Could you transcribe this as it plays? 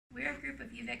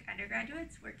UVic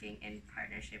undergraduates working in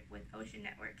partnership with Ocean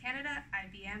Network Canada,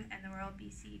 IBM, and the Royal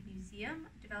BC Museum,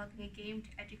 developing a game to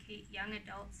educate young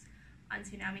adults on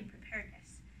tsunami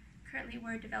preparedness. Currently,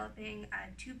 we're developing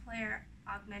a 2-player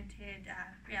augmented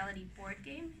reality board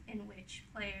game in which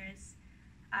players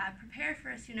prepare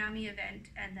for a tsunami event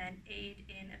and then aid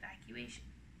in evacuation.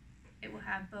 It will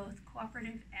have both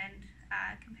cooperative and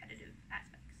competitive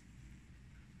aspects.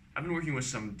 I've been working with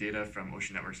some data from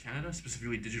Ocean Networks Canada,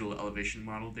 specifically digital elevation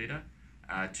model data,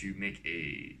 to make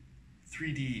a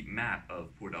 3D map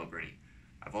of Port Alberni.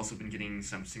 I've also been getting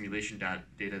some simulation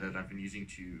data that I've been using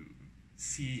to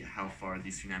see how far the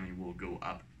tsunami will go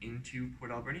up into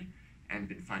Port Alberni, and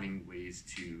been finding ways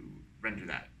to render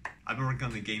that. I've been working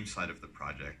on the game side of the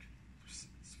project,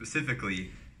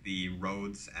 specifically the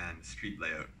roads and street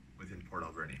layout within Port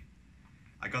Alberni.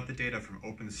 I got the data from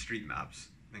OpenStreetMaps,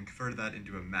 then converted that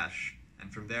into a mesh,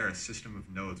 and from there a system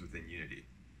of nodes within Unity.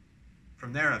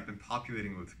 From there I've been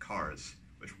populating with cars,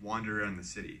 which wander around the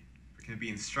city, but can be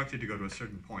instructed to go to a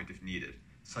certain point if needed,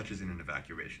 such as in an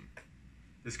evacuation.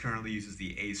 This currently uses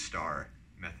the A*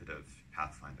 method of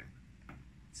pathfinding.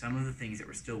 Some of the things that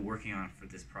we're still working on for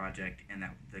this project and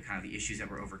that the issues that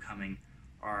we're overcoming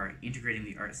are integrating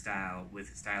the art style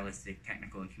with stylistic,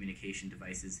 technical, and communication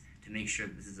devices to make sure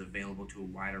that this is available to a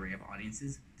wide array of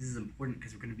audiences. This is important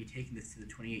because we're going to be taking this to the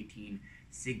 2018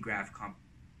 SIGGRAPH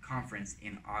conference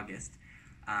in August,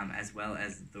 as well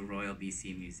as the Royal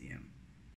BC Museum.